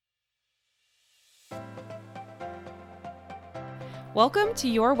Welcome to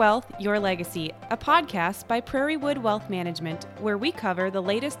Your Wealth, Your Legacy, a podcast by Prairiewood Wealth Management, where we cover the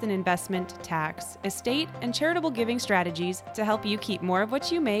latest in investment, tax, estate, and charitable giving strategies to help you keep more of what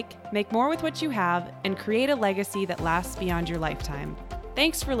you make more with what you have, and create a legacy that lasts beyond your lifetime.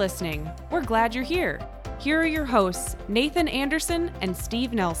 Thanks for listening. We're glad you're here. Here are your hosts, Nathan Anderson and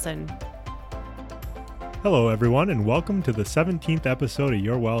Steve Nelson. Hello, everyone, and welcome to the 17th episode of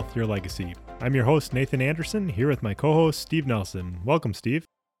Your Wealth, Your Legacy. I'm your host, Nathan Anderson, here with my co-host, Steve Nelson. Welcome, Steve.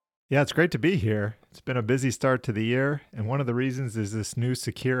 Yeah, it's great to be here. It's been a busy start to the year, and one of the reasons is this new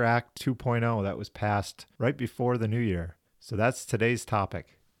Secure Act 2.0 that was passed right before the new year. So that's today's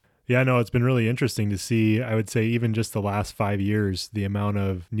topic. Yeah, no, it's been really interesting to see, I would say, even just the last 5 years, the amount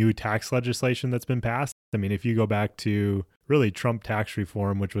of new tax legislation that's been passed. I mean, if you go back to really Trump tax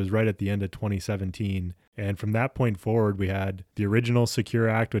reform, which was right at the end of 2017, and from that point forward, we had the original Secure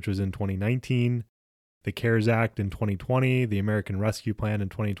Act, which was in 2019, the CARES Act in 2020, the American Rescue Plan in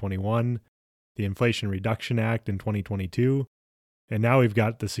 2021, the Inflation Reduction Act in 2022, and now we've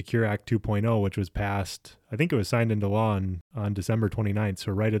got the Secure Act 2.0, which was passed, I think it was signed into law on December 29th,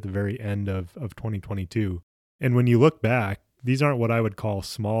 so right at the very end of 2022. And when you look back, these aren't what I would call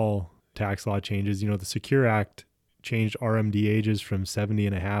small tax law changes. You know, the Secure Act changed RMD ages from 70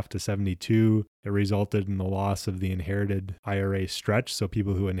 and a half to 72. It resulted in the loss of the inherited IRA stretch, so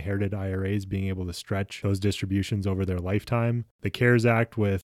people who inherited IRAs being able to stretch those distributions over their lifetime. The CARES Act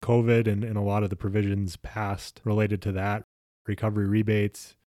with COVID and a lot of the provisions passed related to that, recovery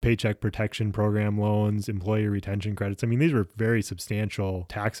rebates, paycheck protection program loans, employee retention credits. I mean, these were very substantial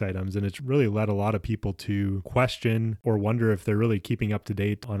tax items, and it's really led a lot of people to question or wonder if they're really keeping up to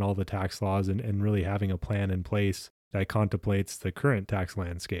date on all the tax laws and really having a plan in place that contemplates the current tax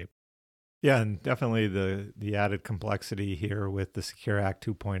landscape. Yeah, and definitely the added complexity here with the Secure Act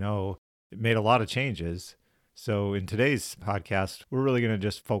 2.0, it made a lot of changes. So in today's podcast, we're really going to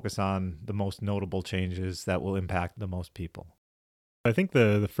just focus on the most notable changes that will impact the most people. I think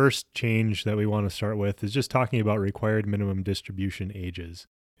the first change that we want to start with is just talking about required minimum distribution ages.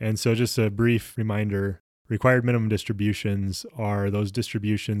 And so just a brief reminder, required minimum distributions are those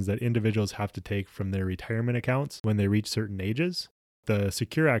distributions that individuals have to take from their retirement accounts when they reach certain ages. The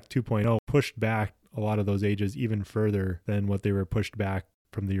Secure Act 2.0 pushed back a lot of those ages even further than what they were pushed back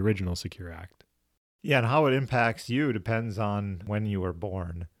from the original Secure Act. Yeah, and how it impacts you depends on when you were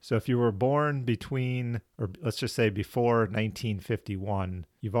born. So if you were born between, or let's just say before 1951,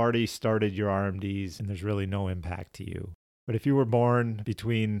 you've already started your RMDs and there's really no impact to you. But if you were born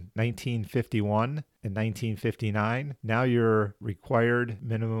between 1951 and 1959, now your required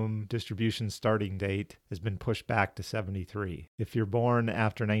minimum distribution starting date has been pushed back to 73. If you're born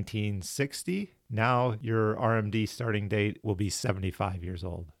after 1960, now your RMD starting date will be 75 years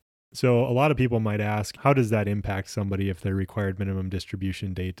old. So a lot of people might ask, how does that impact somebody if their required minimum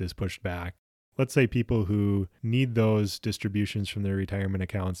distribution date is pushed back? Let's say people who need those distributions from their retirement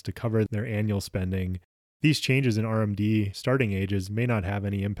accounts to cover their annual spending. These changes in RMD starting ages may not have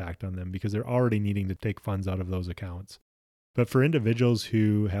any impact on them because they're already needing to take funds out of those accounts. But for individuals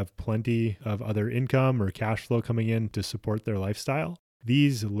who have plenty of other income or cash flow coming in to support their lifestyle,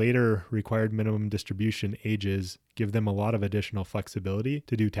 these later required minimum distribution ages give them a lot of additional flexibility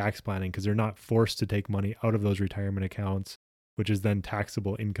to do tax planning because they're not forced to take money out of those retirement accounts, which is then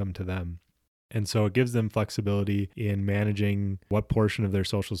taxable income to them. And so it gives them flexibility in managing what portion of their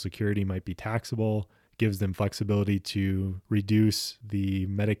Social Security might be taxable, gives them flexibility to reduce the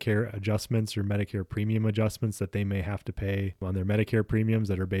Medicare adjustments or Medicare premium adjustments that they may have to pay on their Medicare premiums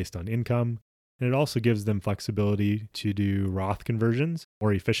that are based on income. And it also gives them flexibility to do Roth conversions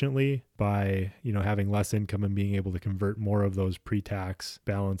more efficiently by, having less income and being able to convert more of those pre-tax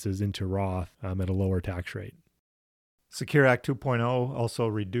balances into Roth at a lower tax rate. Secure Act 2.0 also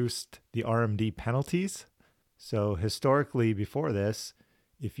reduced the RMD penalties. So historically before this,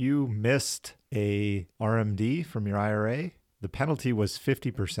 if you missed a RMD from your IRA, the penalty was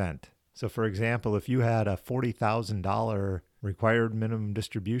 50%. So for example, if you had a $40,000 required minimum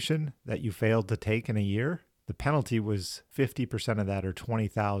distribution that you failed to take in a year, the penalty was 50% of that, or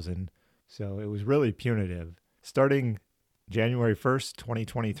 $20,000. So it was really punitive. Starting January 1st,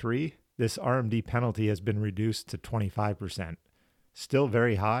 2023, this RMD penalty has been reduced to 25%. Still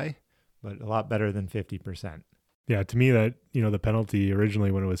very high, but a lot better than 50%. Yeah, to me that, the penalty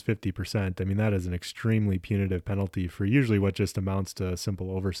originally when it was 50%, I mean, that is an extremely punitive penalty for usually what just amounts to simple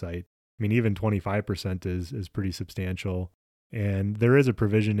oversight. I mean, even 25% is pretty substantial. And there is a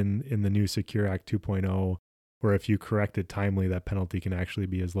provision in the new Secure Act 2.0 where if you correct it timely, that penalty can actually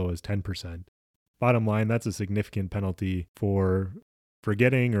be as low as 10%. Bottom line, that's a significant penalty for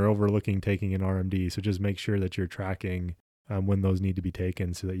forgetting or overlooking taking an RMD. So just make sure that you're tracking when those need to be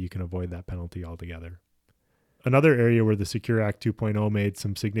taken so that you can avoid that penalty altogether. Another area where the Secure Act 2.0 made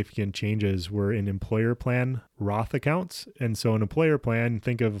some significant changes were in employer plan Roth accounts. And so an employer plan,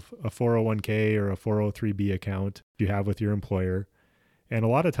 think of a 401k or a 403b account you have with your employer. And a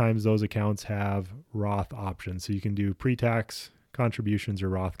lot of times those accounts have Roth options. So you can do pre-tax contributions or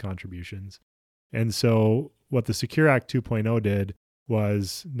Roth contributions. And so what the Secure Act 2.0 did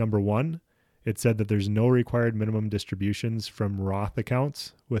was, number one, it said that there's no required minimum distributions from Roth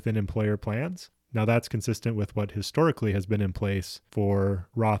accounts within employer plans. Now that's consistent with what historically has been in place for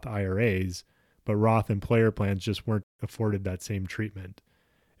Roth IRAs, but Roth employer plans just weren't afforded that same treatment.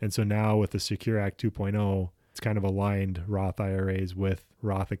 And so now with the Secure Act 2.0, it's kind of aligned Roth IRAs with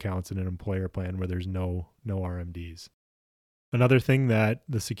Roth accounts in an employer plan where there's no RMDs. Another thing that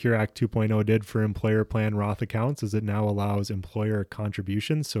the Secure Act 2.0 did for employer plan Roth accounts is it now allows employer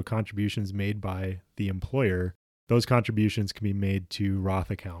contributions, so contributions made by the employer, those contributions can be made to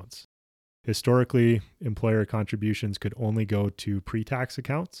Roth accounts. Historically, employer contributions could only go to pre-tax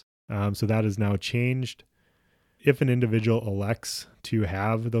accounts, so that has now changed. If an individual elects to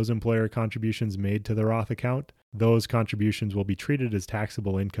have those employer contributions made to the Roth account, those contributions will be treated as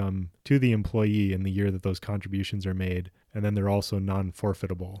taxable income to the employee in the year that those contributions are made, and then they're also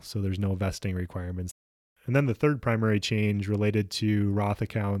non-forfeitable, so there's no vesting requirements. And then the third primary change related to Roth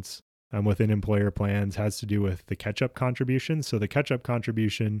accounts within employer plans has to do with the catch-up contribution. So the catch-up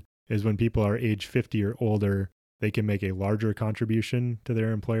contribution is when people are age 50 or older, they can make a larger contribution to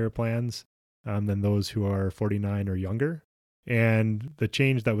their employer plans than those who are 49 or younger. And the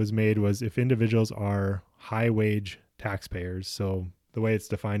change that was made was if individuals are high wage taxpayers, so the way it's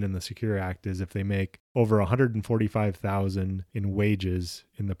defined in the Secure Act is if they make over $145,000 in wages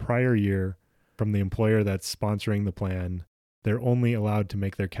in the prior year from the employer that's sponsoring the plan, they're only allowed to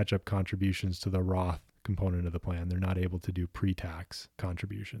make their catch-up contributions to the Roth component of the plan. They're not able to do pre-tax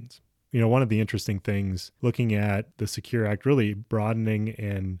contributions. One of the interesting things looking at the Secure Act really broadening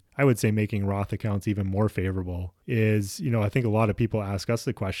and I would say making Roth accounts even more favorable is, I think a lot of people ask us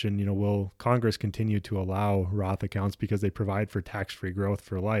the question, will Congress continue to allow Roth accounts because they provide for tax-free growth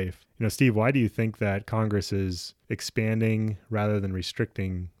for life? Steve, why do you think that Congress is expanding rather than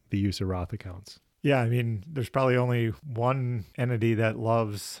restricting the use of Roth accounts? Yeah, there's probably only one entity that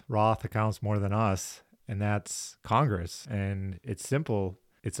loves Roth accounts more than us, and that's Congress. And it's simple.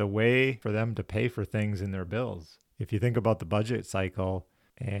 It's a way for them to pay for things in their bills. If you think about the budget cycle,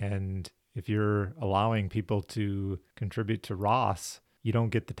 and if you're allowing people to contribute to Roths, you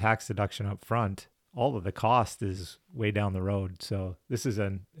don't get the tax deduction up front. All of the cost is way down the road. So this is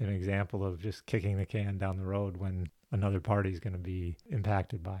an example of just kicking the can down the road when another party is going to be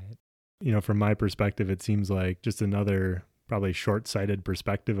impacted by it. From my perspective, it seems like just another probably short-sighted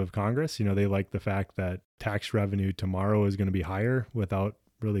perspective of Congress. They like the fact that tax revenue tomorrow is going to be higher without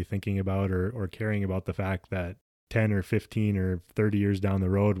really thinking about or caring about the fact that 10 or 15 or 30 years down the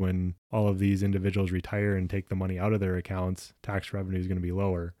road, when all of these individuals retire and take the money out of their accounts, tax revenue is going to be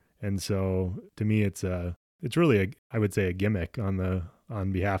lower. And so to me, it's really I would say a gimmick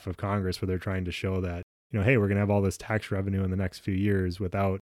on behalf of Congress where they're trying to show that, hey, we're going to have all this tax revenue in the next few years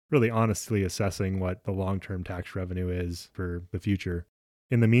without really honestly assessing what the long-term tax revenue is for the future.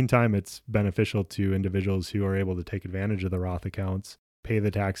 In the meantime, it's beneficial to individuals who are able to take advantage of the Roth accounts, pay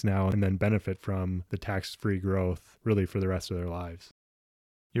the tax now, and then benefit from the tax-free growth really for the rest of their lives.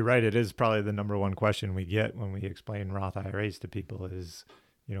 You're right. It is probably the number one question we get when we explain Roth IRAs to people is,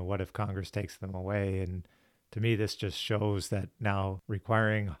 what if Congress takes them away? And to me, this just shows that now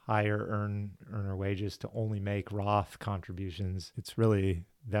requiring higher earner wages to only make Roth contributions, it's really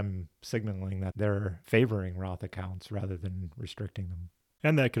them signaling that they're favoring Roth accounts rather than restricting them.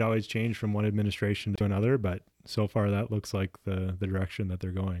 And that could always change from one administration to another, but so far that looks like the direction that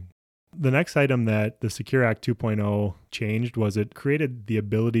they're going. The next item that the Secure Act 2.0 changed was it created the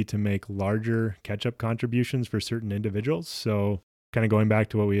ability to make larger catch-up contributions for certain individuals. So kind of going back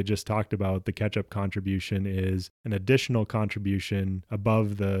to what we had just talked about, the catch-up contribution is an additional contribution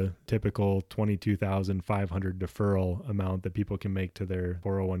above the typical $22,500 deferral amount that people can make to their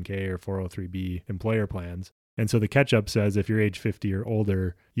 401k or 403b employer plans. And so the catch-up says if you're age 50 or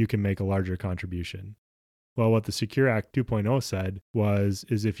older, you can make a larger contribution. Well, what the Secure Act 2.0 said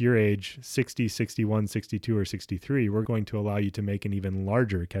is if you're age 60, 61, 62, or 63, we're going to allow you to make an even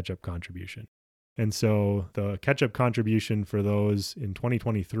larger catch-up contribution. And so the catch-up contribution for those in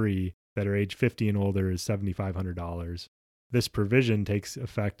 2023 that are age 50 and older is $7,500. This provision takes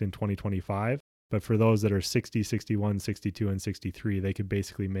effect in 2025, but for those that are 60, 61, 62, and 63, they could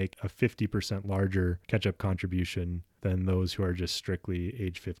basically make a 50% larger catch-up contribution than those who are just strictly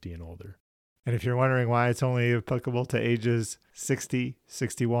age 50 and older. And if you're wondering why it's only applicable to ages 60,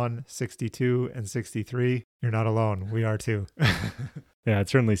 61, 62, and 63, you're not alone. We are too. Yeah, it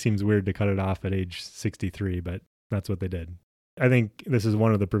certainly seems weird to cut it off at age 63, but that's what they did. I think this is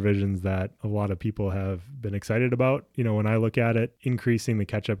one of the provisions that a lot of people have been excited about. You know, when I look at it, increasing the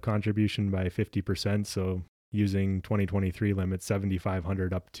catch-up contribution by 50%, so using 2023 limit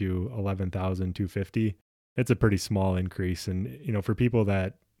 7,500 up to 11,250, it's a pretty small increase. And, you know, for people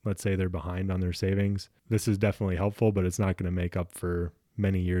that, let's say they're behind on their savings, this is definitely helpful, but it's not going to make up for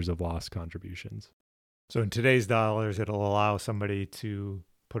many years of lost contributions. So in today's dollars, it'll allow somebody to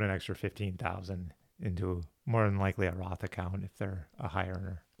put an extra $15,000 into more than likely a Roth account if they're a high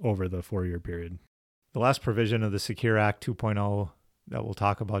earner. Over the 4-year period. The last provision of the Secure Act 2.0 that we'll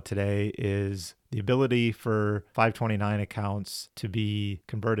talk about today is the ability for 529 accounts to be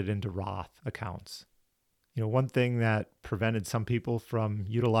converted into Roth accounts. You know, one thing that prevented some people from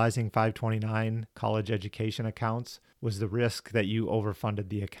utilizing 529 college education accounts was the risk that you overfunded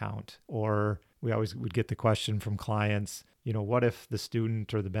the account. Or we always would get the question from clients, you know, what if the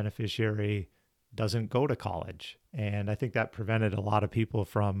student or the beneficiary doesn't go to college? And I think that prevented a lot of people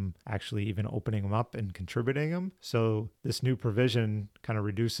from actually even opening them up and contributing them. So this new provision kind of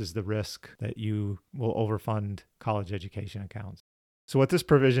reduces the risk that you will overfund college education accounts. So what this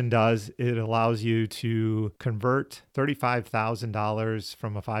provision does, it allows you to convert $35,000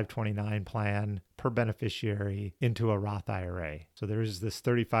 from a 529 plan per beneficiary into a Roth IRA. So there's this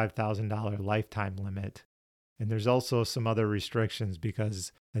 $35,000 lifetime limit. And there's also some other restrictions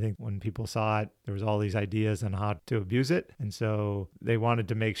because I think when people saw it, there was all these ideas on how to abuse it. And so they wanted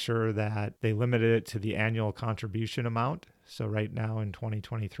to make sure that they limited it to the annual contribution amount. So right now in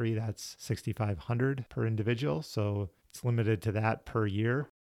 2023, that's $6,500 per individual. So it's limited to that per year.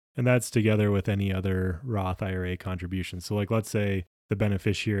 And that's together with any other Roth IRA contribution. So like, let's say the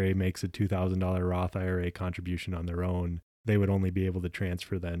beneficiary makes a $2,000 Roth IRA contribution on their own. They would only be able to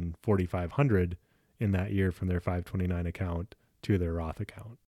transfer then $4,500 in that year from their 529 account to their Roth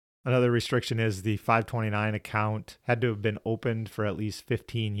account. Another restriction is the 529 account had to have been opened for at least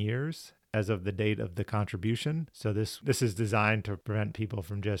 15 years as of the date of the contribution. So this is designed to prevent people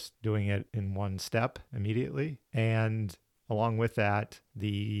from just doing it in one step immediately. And along with that,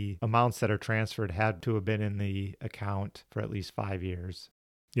 the amounts that are transferred had to have been in the account for at least 5 years.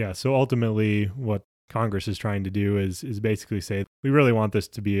 Yeah, so ultimately what Congress is trying to do is basically say, we really want this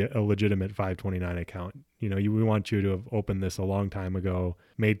to be a legitimate 529 account. You know, we want you to have opened this a long time ago,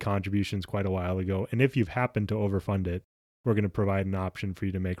 made contributions quite a while ago. And if you've happened to overfund it, we're going to provide an option for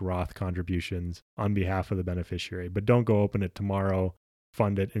you to make Roth contributions on behalf of the beneficiary. But don't go open it tomorrow,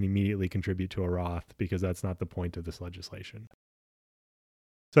 fund it, and immediately contribute to a Roth, because that's not the point of this legislation.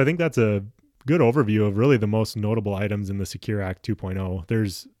 So I think that's a good overview of really the most notable items in the Secure Act 2.0.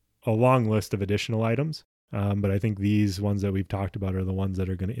 There's a long list of additional items, but I think these ones that we've talked about are the ones that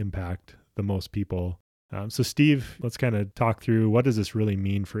are going to impact the most people. So Steve, let's kind of talk through, what does this really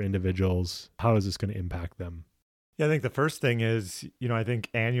mean for individuals? How is this going to impact them? Yeah, I think the first thing is, I think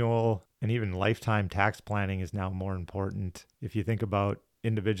annual and even lifetime tax planning is now more important. If you think about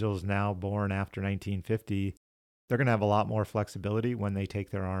individuals now born after 1950, they're going to have a lot more flexibility when they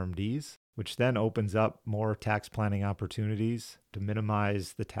take their RMDs, which then opens up more tax planning opportunities to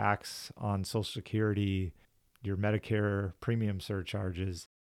minimize the tax on Social Security, your Medicare premium surcharges,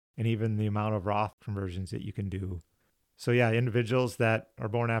 and even the amount of Roth conversions that you can do. So yeah, individuals that are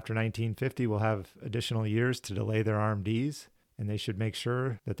born after 1950 will have additional years to delay their RMDs, and they should make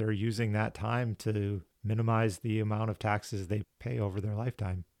sure that they're using that time to minimize the amount of taxes they pay over their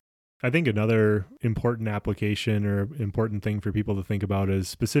lifetime. I think another important application or important thing for people to think about is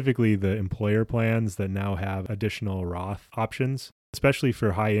specifically the employer plans that now have additional Roth options, especially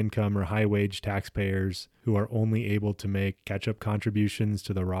for high income or high wage taxpayers who are only able to make catch-up contributions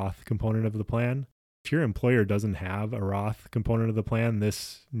to the Roth component of the plan. If your employer doesn't have a Roth component of the plan,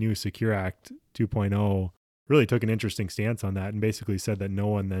 this new Secure Act 2.0 really took an interesting stance on that and basically said that no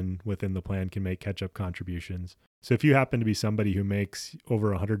one then within the plan can make catch-up contributions. So if you happen to be somebody who makes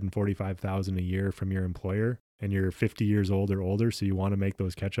over $145,000 a year from your employer and you're 50 years old or older, so you want to make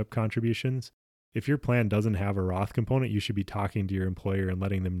those catch-up contributions, if your plan doesn't have a Roth component, you should be talking to your employer and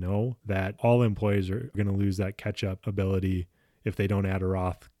letting them know that all employees are going to lose that catch-up ability if they don't add a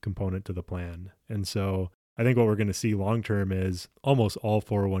Roth component to the plan. And so I think what we're going to see long-term is almost all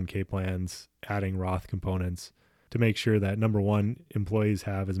 401k plans adding Roth components to make sure that, number one, employees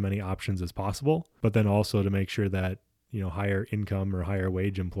have as many options as possible, but then also to make sure that, higher income or higher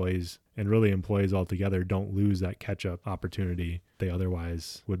wage employees and really employees altogether don't lose that catch-up opportunity they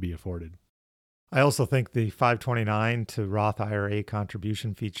otherwise would be afforded. I also think the 529 to Roth IRA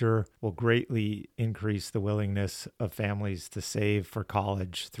contribution feature will greatly increase the willingness of families to save for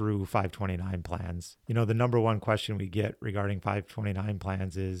college through 529 plans. The number one question we get regarding 529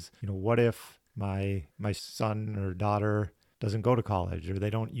 plans is, what if my son or daughter doesn't go to college or they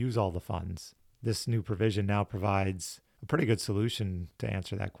don't use all the funds? This new provision now provides a pretty good solution to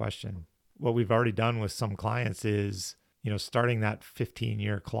answer that question. What we've already done with some clients is, starting that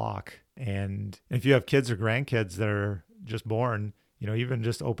 15-year clock. And if you have kids or grandkids that are just born, even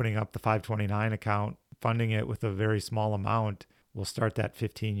just opening up the 529 account, funding it with a very small amount will start that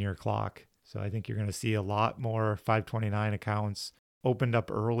 15-year clock. So I think you're going to see a lot more 529 accounts opened up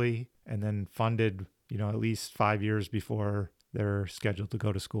early and then funded, at least 5 years before they're scheduled to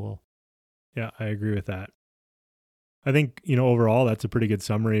go to school. Yeah, I agree with that. I think, overall, that's a pretty good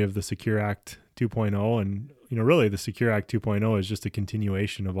summary of the Secure Act 2.0. And, really the Secure Act 2.0 is just a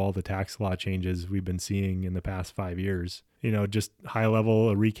continuation of all the tax law changes we've been seeing in the past 5 years. Just high level,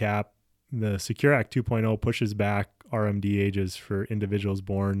 a recap, the Secure Act 2.0 pushes back RMD ages for individuals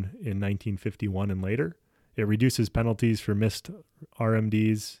born in 1951 and later. It reduces penalties for missed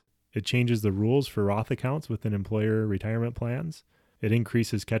RMDs. It changes the rules for Roth accounts within employer retirement plans. It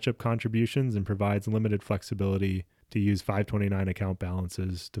increases catch-up contributions and provides limited flexibility to use 529 account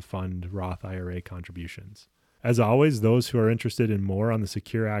balances to fund Roth IRA contributions. As always, those who are interested in more on the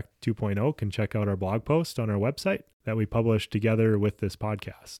Secure Act 2.0 can check out our blog post on our website that we published together with this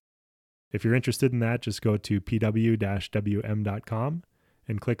podcast. If you're interested in that, just go to pw-wm.com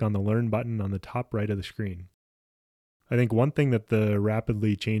and click on the Learn button on the top right of the screen. I think one thing that the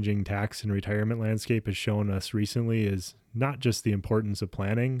rapidly changing tax and retirement landscape has shown us recently is not just the importance of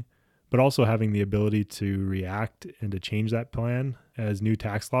planning, but also having the ability to react and to change that plan as new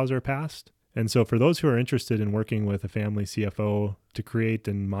tax laws are passed. And so for those who are interested in working with a family CFO to create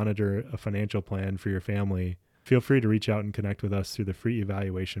and monitor a financial plan for your family, feel free to reach out and connect with us through the free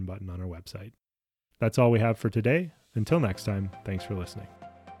evaluation button on our website. That's all we have for today. Until next time, thanks for listening.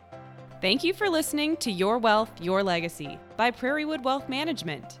 Thank you for listening to Your Wealth, Your Legacy by Prairiewood Wealth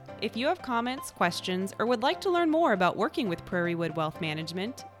Management. If you have comments, questions, or would like to learn more about working with Prairiewood Wealth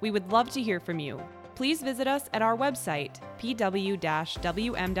Management, we would love to hear from you. Please visit us at our website, pw-wm.com,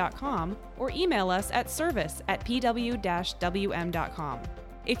 or email us at service@pw-wm.com.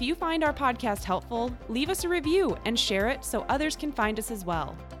 If you find our podcast helpful, leave us a review and share it so others can find us as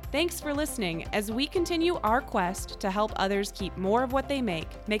well. Thanks for listening as we continue our quest to help others keep more of what they make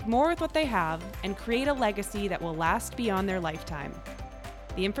more with what they have, and create a legacy that will last beyond their lifetime.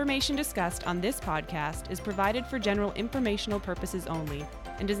 The information discussed on this podcast is provided for general informational purposes only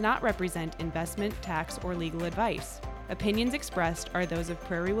and does not represent investment, tax, or legal advice. Opinions expressed are those of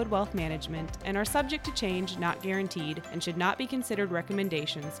Prairiewood Wealth Management and are subject to change, not guaranteed, and should not be considered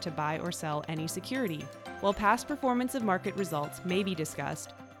recommendations to buy or sell any security. While past performance of market results may be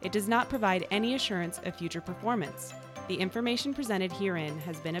discussed, it does not provide any assurance of future performance. The information presented herein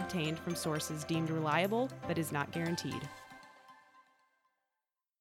has been obtained from sources deemed reliable but is not guaranteed.